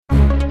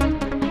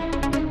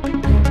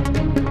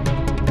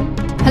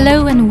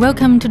Hello and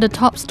welcome to The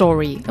Top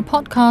Story, a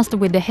podcast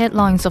with the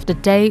headlines of the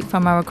day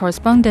from our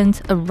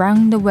correspondents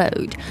around the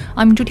world.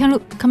 I'm Zhu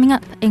Tianlu. Coming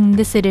up in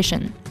this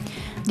edition.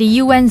 The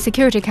UN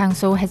Security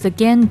Council has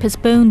again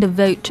postponed the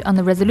vote on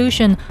the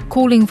resolution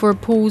calling for a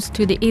pause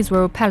to the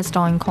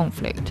Israel-Palestine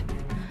conflict.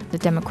 The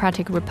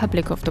Democratic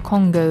Republic of the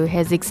Congo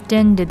has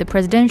extended the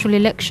presidential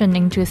election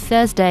into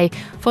Thursday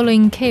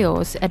following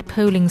chaos at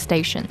polling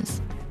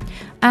stations.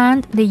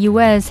 And the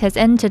US has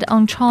entered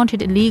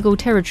uncharted legal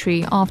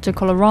territory after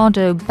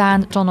Colorado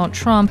banned Donald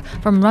Trump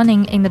from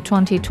running in the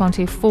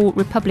 2024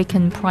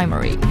 Republican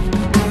primary.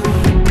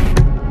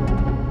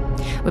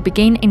 We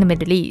begin in the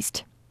Middle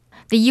East.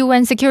 The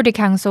UN Security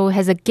Council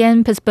has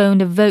again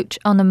postponed a vote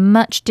on a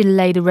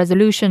much-delayed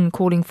resolution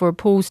calling for a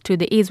pause to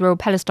the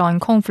Israel-Palestine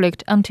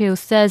conflict until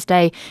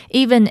Thursday,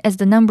 even as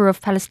the number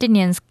of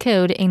Palestinians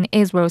killed in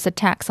Israel's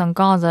attacks on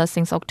Gaza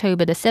since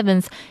October the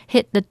 7th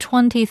hit the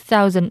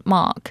 20,000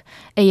 mark.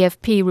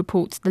 AFP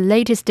reports the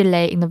latest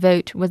delay in the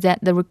vote was at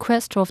the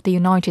request of the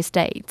United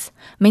States.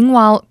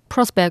 Meanwhile,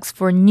 prospects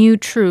for a new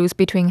truce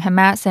between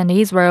Hamas and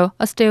Israel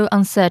are still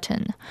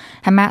uncertain.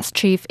 Hamas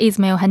chief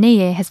Ismail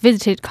Haniyeh has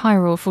visited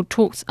Cairo for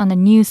talks on a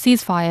new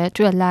ceasefire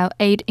to allow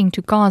aid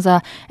into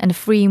Gaza and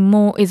free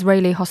more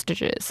Israeli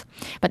hostages.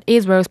 But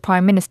Israel's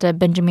Prime Minister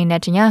Benjamin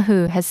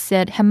Netanyahu has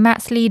said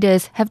Hamas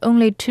leaders have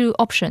only two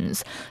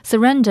options: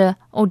 surrender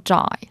or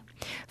die.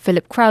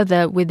 Philip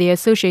Crowther with the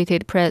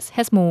Associated Press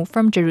has more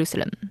from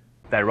Jerusalem.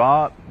 There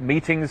are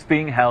meetings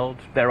being held,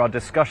 there are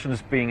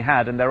discussions being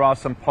had, and there are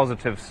some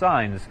positive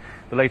signs.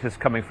 The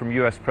latest coming from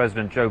US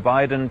President Joe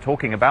Biden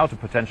talking about a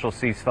potential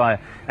ceasefire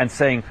and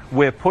saying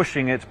we're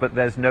pushing it, but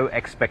there's no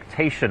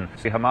expectation.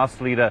 The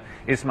Hamas leader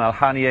Ismail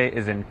Haniyeh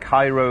is in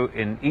Cairo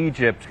in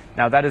Egypt.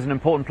 Now that is an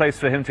important place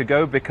for him to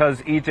go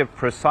because Egypt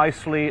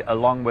precisely,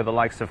 along with the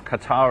likes of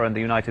Qatar and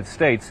the United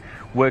States,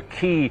 were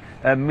key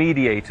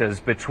mediators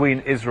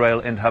between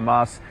Israel and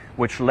Hamas,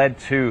 which led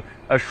to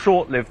a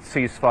short-lived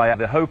ceasefire.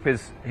 The hope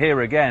is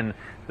here again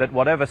that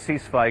whatever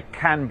ceasefire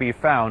can be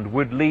found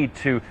would lead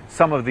to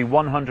some of the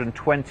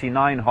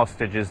 129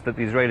 hostages that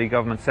the Israeli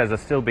government says are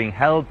still being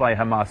held by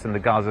Hamas in the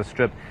Gaza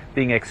Strip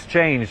being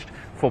exchanged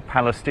for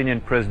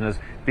Palestinian prisoners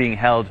being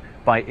held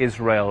by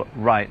Israel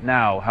right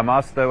now.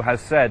 Hamas, though,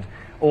 has said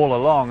all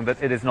along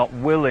that it is not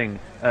willing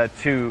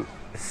to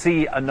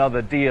see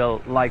another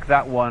deal like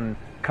that one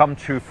come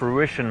to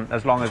fruition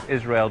as long as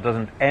Israel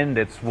doesn't end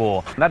its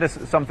war. And that is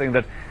something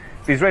that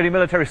the Israeli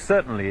military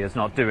certainly is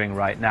not doing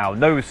right now.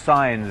 No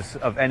signs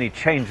of any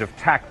change of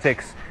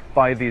tactics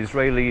by the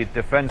Israeli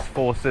defense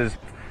forces.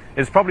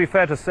 It's probably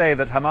fair to say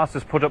that Hamas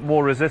has put up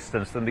more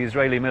resistance than the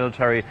Israeli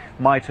military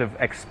might have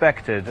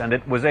expected, and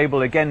it was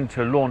able again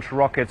to launch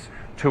rockets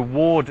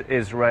toward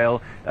Israel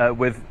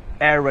with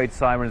air raid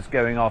sirens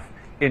going off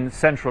in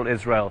central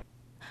Israel.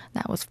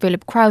 That was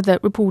Philip Crowther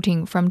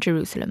reporting from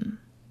Jerusalem.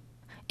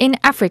 In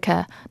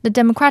Africa, the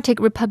Democratic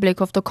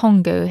Republic of the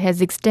Congo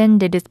has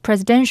extended its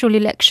presidential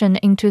election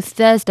into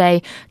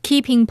Thursday,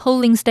 keeping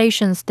polling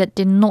stations that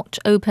did not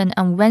open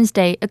on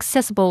Wednesday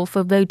accessible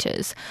for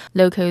voters.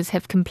 Locals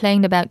have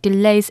complained about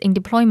delays in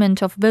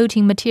deployment of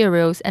voting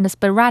materials and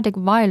sporadic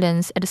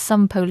violence at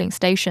some polling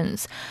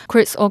stations.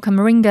 Chris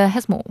Okamaringa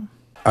has more.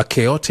 A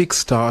chaotic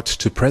start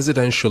to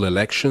presidential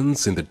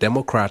elections in the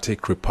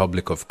Democratic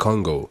Republic of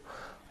Congo.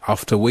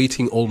 After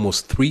waiting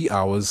almost 3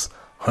 hours,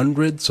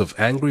 hundreds of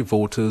angry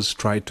voters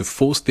tried to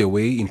force their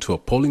way into a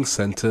polling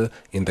center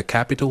in the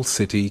capital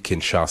city,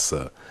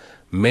 Kinshasa.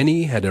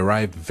 Many had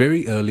arrived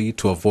very early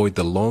to avoid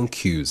the long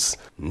queues.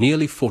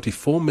 Nearly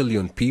 44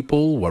 million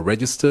people were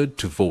registered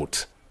to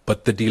vote.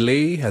 But the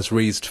delay has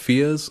raised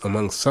fears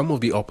among some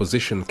of the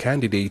opposition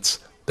candidates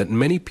that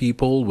many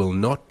people will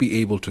not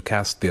be able to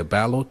cast their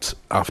ballot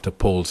after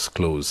polls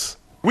close.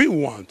 We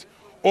want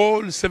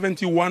all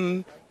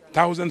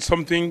 71,000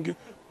 something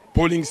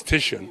polling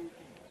stations.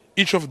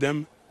 Each of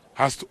them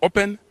has to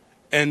open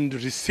and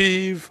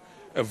receive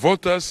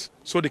voters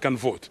so they can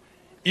vote.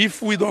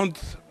 If we don't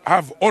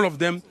have all of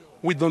them,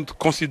 we don't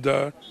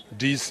consider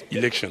these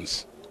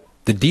elections.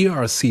 The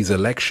DRC's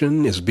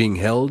election is being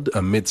held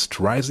amidst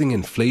rising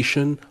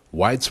inflation,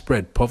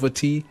 widespread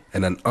poverty,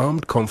 and an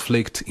armed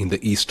conflict in the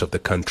east of the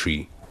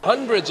country.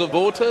 Hundreds of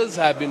voters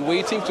have been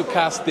waiting to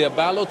cast their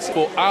ballots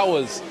for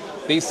hours.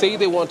 They say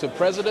they want a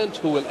president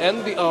who will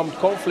end the armed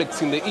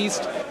conflicts in the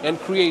east and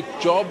create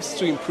jobs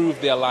to improve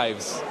their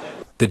lives.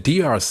 The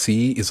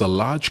DRC is a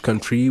large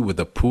country with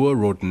a poor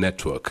road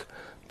network.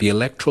 The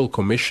Electoral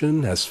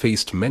Commission has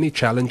faced many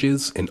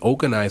challenges in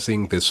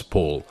organizing this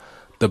poll.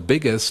 The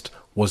biggest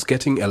was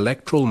getting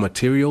electoral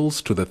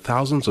materials to the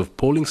thousands of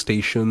polling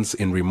stations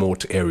in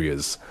remote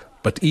areas.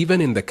 But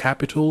even in the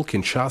capital,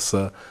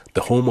 Kinshasa,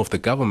 the home of the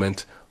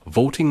government,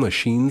 voting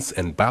machines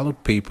and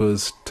ballot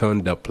papers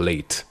turned up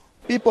late.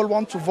 People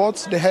want to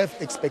vote, they have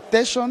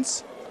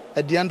expectations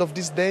at the end of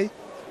this day,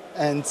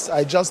 and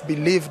I just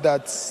believe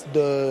that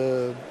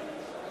the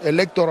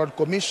Electoral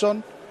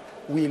Commission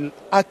will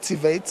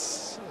activate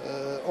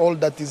all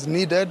that is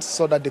needed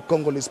so that the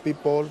Congolese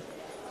people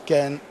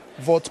can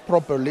vote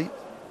properly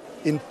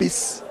in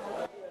peace.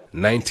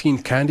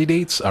 19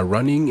 candidates are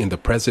running in the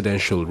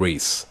presidential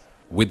race.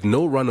 With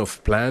no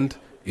runoff planned,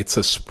 it's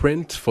a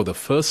sprint for the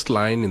first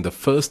line in the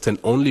first and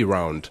only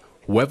round.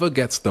 Whoever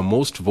gets the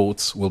most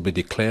votes will be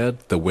declared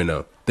the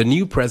winner. The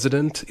new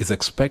president is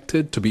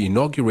expected to be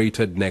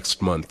inaugurated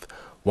next month,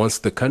 once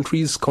the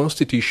country's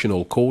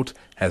constitutional court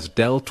has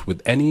dealt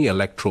with any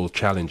electoral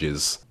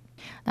challenges.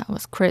 That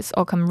was Chris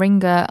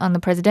Ockham-Ringer on the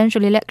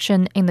presidential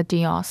election in the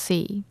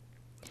DRC.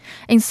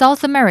 In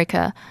South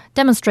America,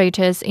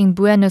 demonstrators in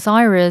Buenos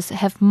Aires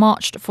have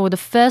marched for the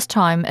first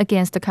time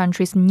against the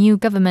country's new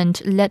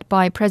government led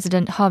by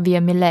President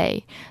Javier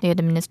Milei. The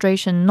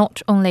administration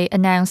not only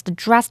announced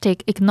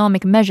drastic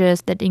economic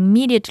measures that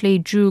immediately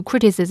drew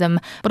criticism,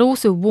 but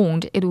also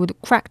warned it would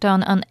crack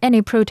down on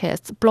any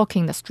protests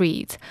blocking the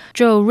streets.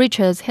 Joel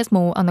Richards has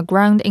more on the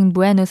ground in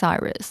Buenos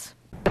Aires.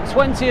 The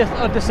 20th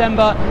of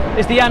December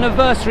is the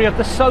anniversary of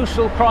the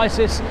social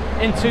crisis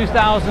in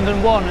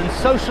 2001, and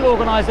social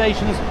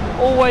organisations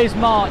always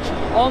march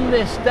on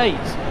this date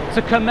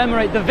to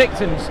commemorate the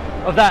victims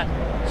of that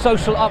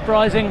social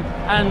uprising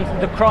and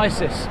the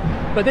crisis.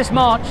 But this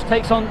march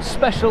takes on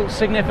special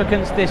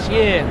significance this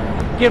year,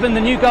 given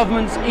the new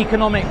government's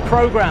economic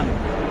programme.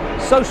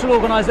 Social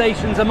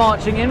organisations are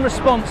marching in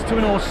response to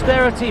an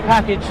austerity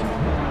package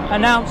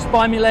announced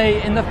by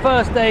Milei in the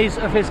first days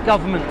of his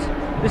government.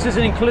 This has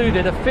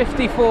included a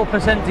 54%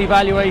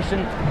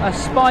 devaluation, a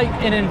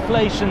spike in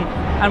inflation,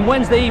 and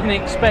Wednesday evening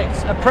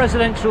expects a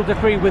presidential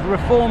decree with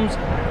reforms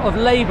of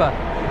labour,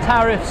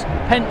 tariffs,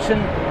 pension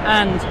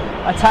and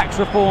a tax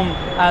reform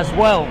as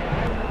well.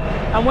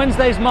 And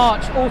Wednesday's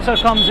march also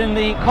comes in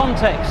the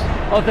context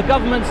of the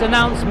government's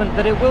announcement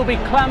that it will be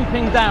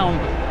clamping down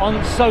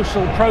on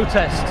social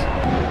protest.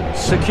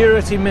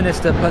 Security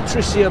Minister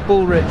Patricia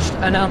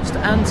Bullrich announced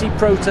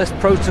anti-protest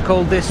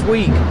protocol this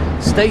week,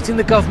 stating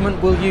the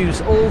government will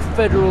use all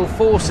federal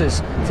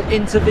forces to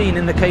intervene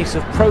in the case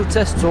of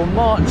protests or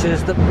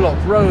marches that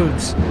block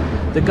roads.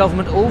 The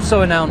government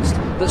also announced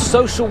that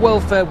social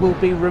welfare will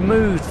be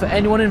removed for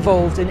anyone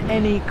involved in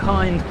any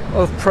kind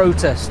of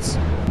protests.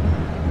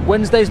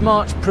 Wednesday's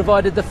march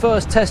provided the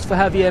first test for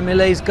Javier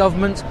Milei's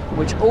government,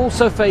 which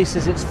also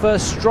faces its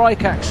first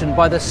strike action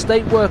by the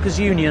State Workers'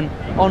 Union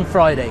on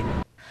Friday.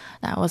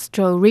 That was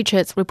Joe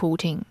Richards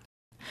reporting.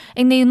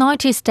 In the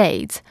United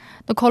States,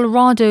 the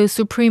Colorado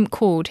Supreme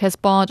Court has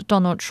barred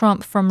Donald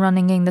Trump from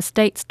running in the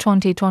state's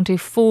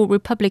 2024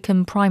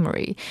 Republican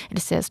primary. It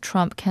says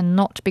Trump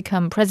cannot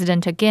become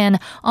president again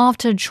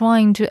after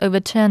trying to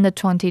overturn the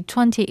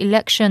 2020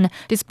 election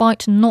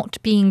despite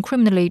not being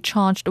criminally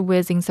charged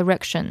with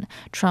insurrection.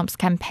 Trump's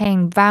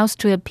campaign vows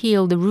to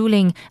appeal the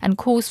ruling and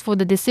calls for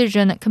the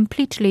decision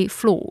completely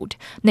flawed.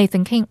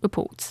 Nathan King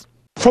reports.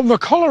 From the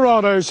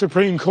Colorado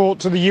Supreme Court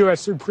to the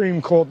U.S.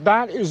 Supreme Court,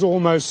 that is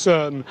almost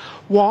certain.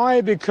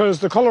 Why?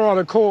 Because the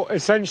Colorado court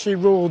essentially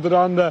ruled that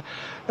under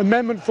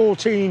Amendment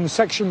 14,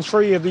 Section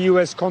 3 of the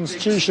U.S.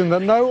 Constitution,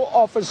 that no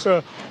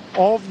officer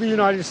of the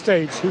United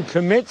States who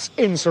commits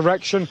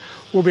insurrection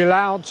will be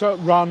allowed to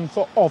run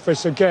for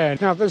office again.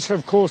 Now, this,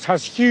 of course,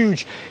 has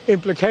huge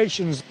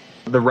implications.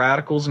 The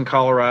radicals in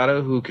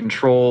Colorado who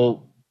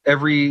control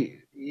every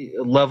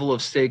level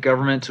of state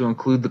government to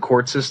include the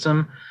court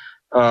system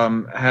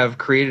have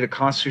created a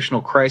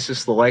constitutional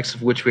crisis, the likes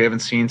of which we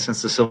haven't seen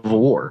since the Civil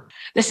War.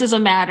 This is a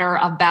matter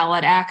of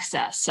ballot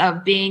access,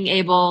 of being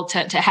able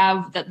to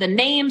have the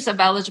names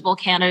of eligible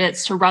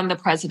candidates to run the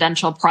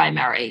presidential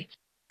primary.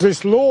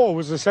 This law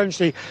was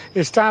essentially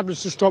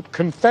established to stop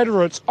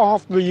Confederates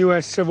after the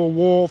U.S. Civil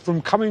War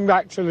from coming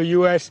back to the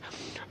U.S.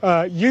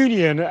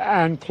 Union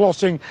and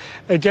plotting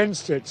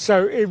against it.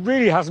 So it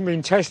really hasn't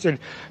been tested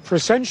for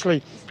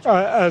essentially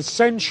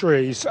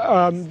centuries.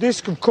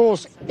 This, of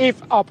course,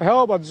 if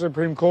upheld by the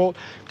Supreme Court,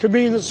 could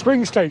mean that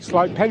swing states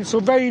like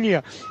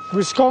Pennsylvania,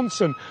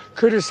 Wisconsin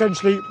could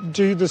essentially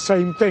do the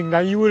same thing. Now,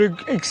 you would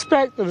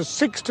expect that a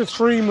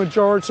 6-3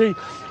 majority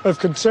of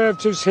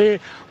conservatives here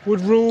would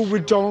rule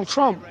with Donald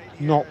Trump.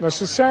 Not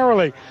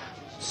necessarily.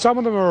 Some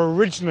of them are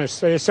originalists.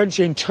 They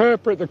essentially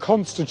interpret the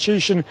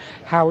Constitution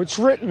how it's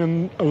written,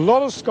 and a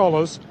lot of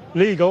scholars,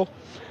 legal,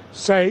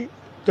 say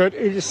that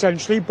it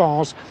essentially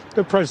bars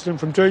the president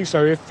from doing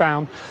so if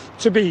found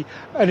to be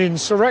an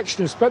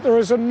insurrectionist. But there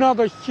is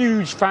another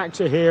huge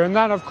factor here, and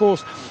that, of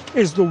course,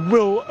 is the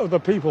will of the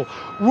people.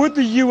 Would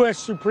the U.S.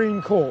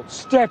 Supreme Court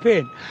step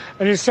in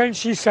and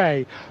essentially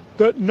say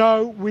that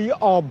no, we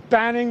are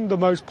banning the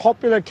most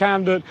popular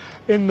candidate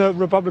in the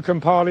Republican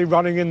Party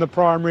running in the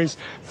primaries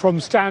from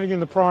standing in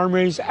the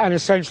primaries, and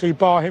essentially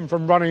bar him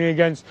from running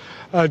against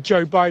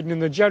Joe Biden in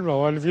the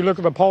general? And if you look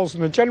at the polls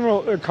in the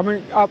general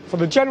coming up for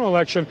the general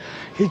election,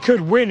 he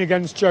could win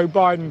against Joe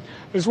Biden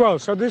as well.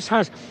 So this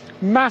has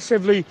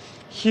massively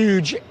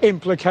huge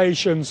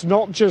implications,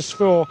 not just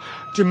for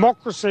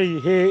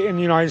democracy here in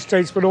the United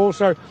States, but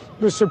also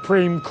the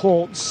Supreme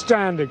Court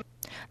standing.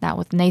 That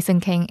was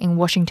Nathan King in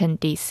Washington,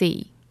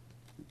 D.C.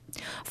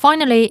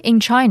 Finally, in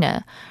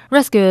China,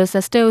 rescuers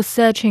are still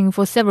searching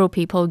for several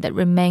people that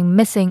remain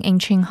missing in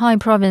Qinghai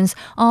province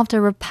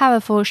after a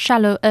powerful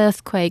shallow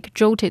earthquake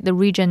jolted the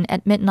region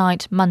at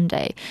midnight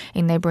Monday.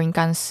 In neighboring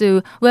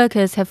Gansu,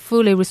 workers have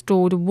fully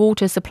restored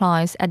water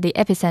supplies at the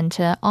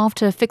epicenter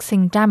after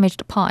fixing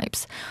damaged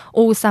pipes.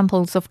 All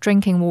samples of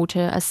drinking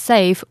water are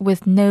safe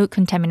with no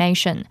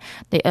contamination.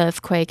 The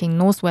earthquake in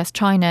northwest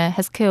China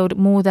has killed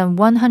more than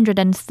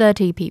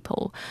 130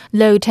 people.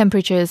 Low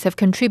temperatures have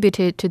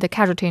contributed to the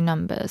casualty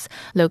numbers.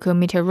 Local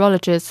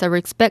meteorologists are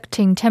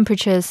expecting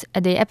temperatures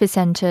at the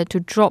epicenter to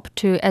drop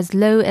to as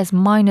low as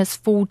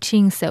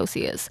 -14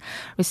 Celsius.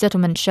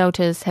 Resettlement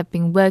shelters have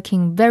been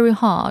working very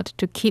hard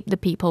to keep the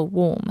people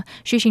warm.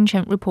 Xu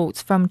Xingchen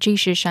reports from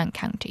Jishishan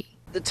County.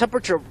 The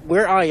temperature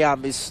where I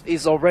am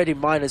is already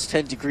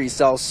 -10 degrees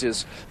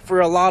Celsius.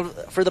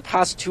 For the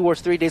past 2 or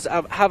 3 days,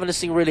 I haven't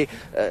seen really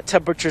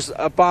temperatures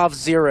above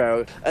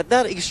zero. And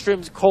that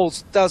extreme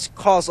cold does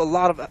cause a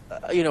lot of,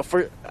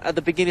 at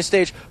the beginning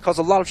stage, cause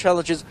a lot of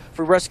challenges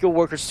for rescue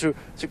workers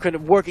to kind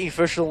of work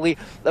efficiently.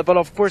 But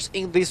of course,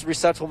 in these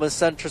resettlement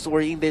centers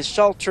or in these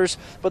shelters.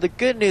 But the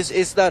good news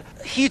is that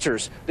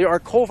there are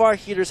coal-fired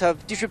heaters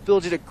have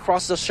distributed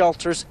across the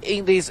shelters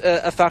in these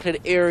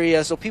affected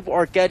areas, so people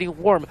are getting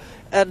warm.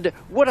 And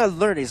what I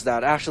learned is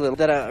that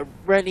I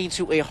ran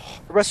into a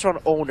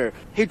restaurant owner.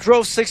 He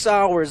drove 6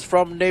 hours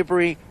from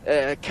neighboring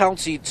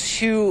county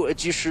to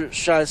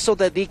Jishishan so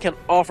that they can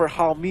offer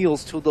hot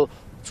meals to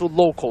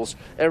locals.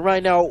 And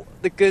right now,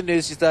 the good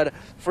news is that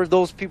for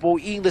those people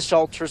in the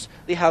shelters,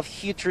 they have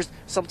heaters.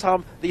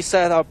 Sometimes they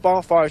set up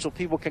bonfires so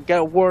people can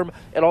get warm,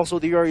 and also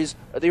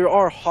there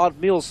are hot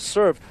meals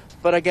served.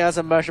 But again, as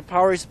I mentioned,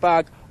 power is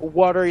back,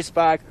 water is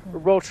back,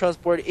 road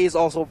transport is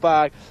also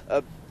back.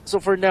 So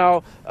for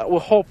now, we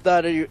hope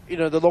that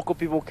the local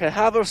people can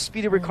have a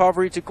speedy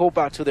recovery to go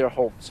back to their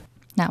homes.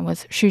 That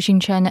was Xu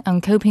Xingchen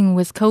on coping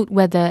with cold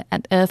weather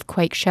at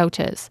earthquake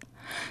shelters.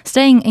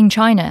 Staying in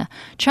China,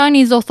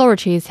 Chinese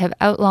authorities have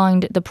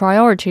outlined the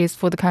priorities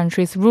for the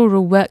country's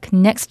rural work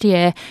next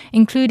year,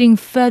 including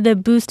further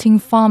boosting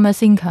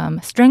farmers' income,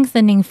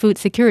 strengthening food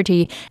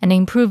security, and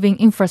improving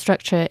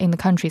infrastructure in the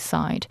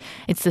countryside.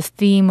 It's the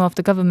theme of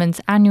the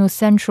government's annual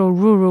Central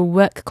Rural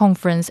Work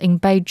Conference in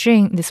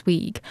Beijing this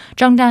week.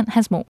 Zhang Dan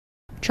has more.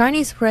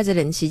 Chinese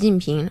President Xi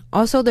Jinping,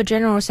 also the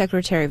General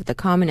Secretary of the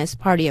Communist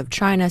Party of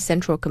China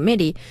Central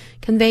Committee,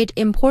 conveyed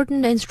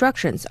important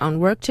instructions on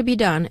work to be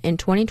done in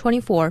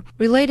 2024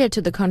 related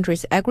to the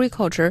country's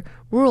agriculture,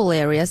 rural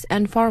areas,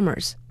 and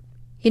farmers.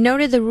 He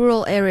noted the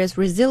rural areas'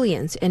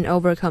 resilience in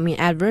overcoming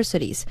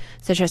adversities,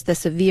 such as the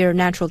severe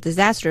natural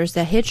disasters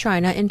that hit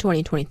China in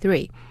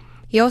 2023.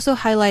 He also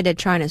highlighted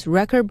China's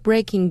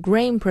record-breaking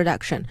grain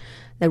production,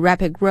 the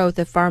rapid growth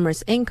of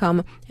farmers'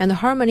 income, and the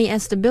harmony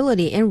and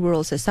stability in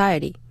rural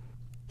society.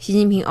 Xi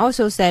Jinping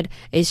also said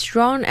a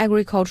strong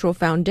agricultural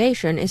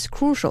foundation is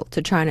crucial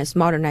to China's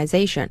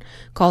modernization,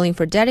 calling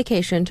for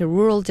dedication to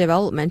rural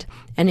development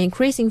and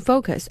increasing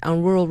focus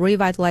on rural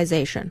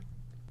revitalization.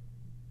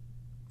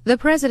 The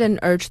president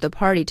urged the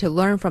party to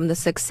learn from the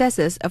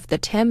successes of the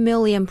 10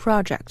 Million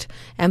Project,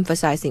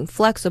 emphasizing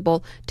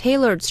flexible,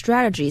 tailored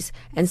strategies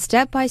and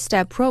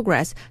step-by-step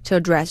progress to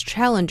address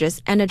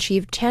challenges and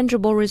achieve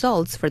tangible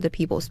results for the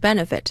people's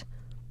benefit.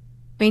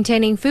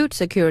 Maintaining food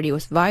security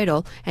was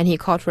vital, and he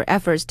called for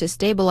efforts to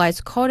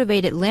stabilize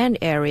cultivated land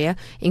area,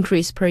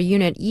 increase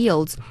per-unit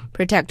yields,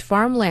 protect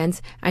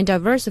farmlands, and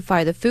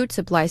diversify the food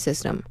supply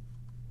system.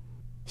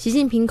 Xi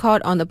Jinping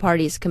called on the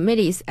party's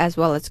committees as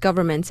well as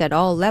governments at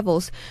all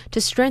levels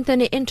to strengthen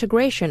the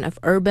integration of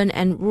urban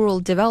and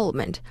rural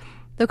development.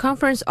 The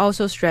conference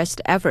also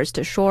stressed efforts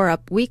to shore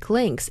up weak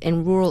links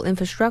in rural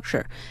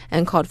infrastructure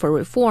and called for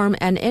reform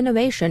and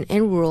innovation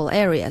in rural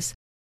areas.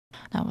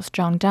 That was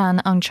Zhang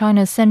Dan on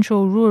China's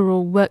Central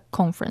Rural Work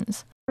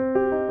Conference.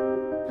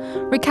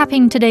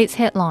 Recapping today's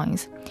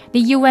headlines, the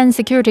UN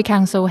Security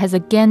Council has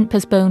again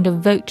postponed a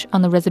vote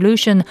on the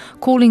resolution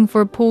calling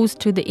for a pause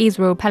to the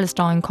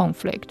Israel-Palestine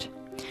conflict.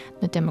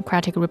 The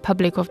Democratic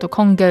Republic of the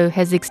Congo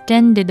has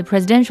extended the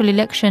presidential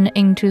election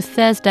into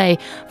Thursday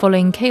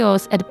following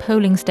chaos at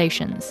polling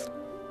stations.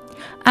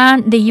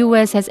 And the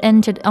US has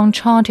entered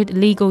uncharted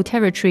legal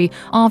territory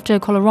after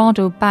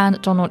Colorado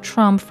banned Donald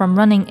Trump from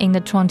running in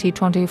the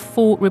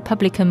 2024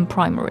 Republican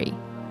primary.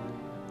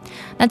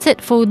 That's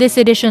it for this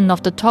edition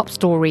of The Top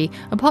Story,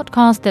 a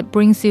podcast that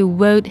brings you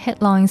world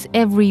headlines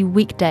every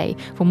weekday.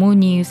 For more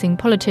news in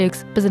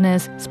politics,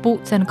 business,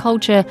 sports and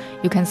culture,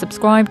 you can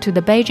subscribe to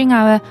The Beijing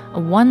Hour, a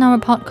one-hour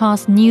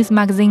podcast news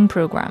magazine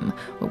program.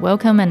 We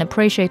welcome and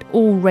appreciate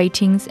all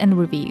ratings and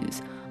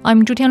reviews.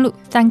 I'm Zhu Tianlu.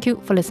 Thank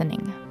you for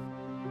listening.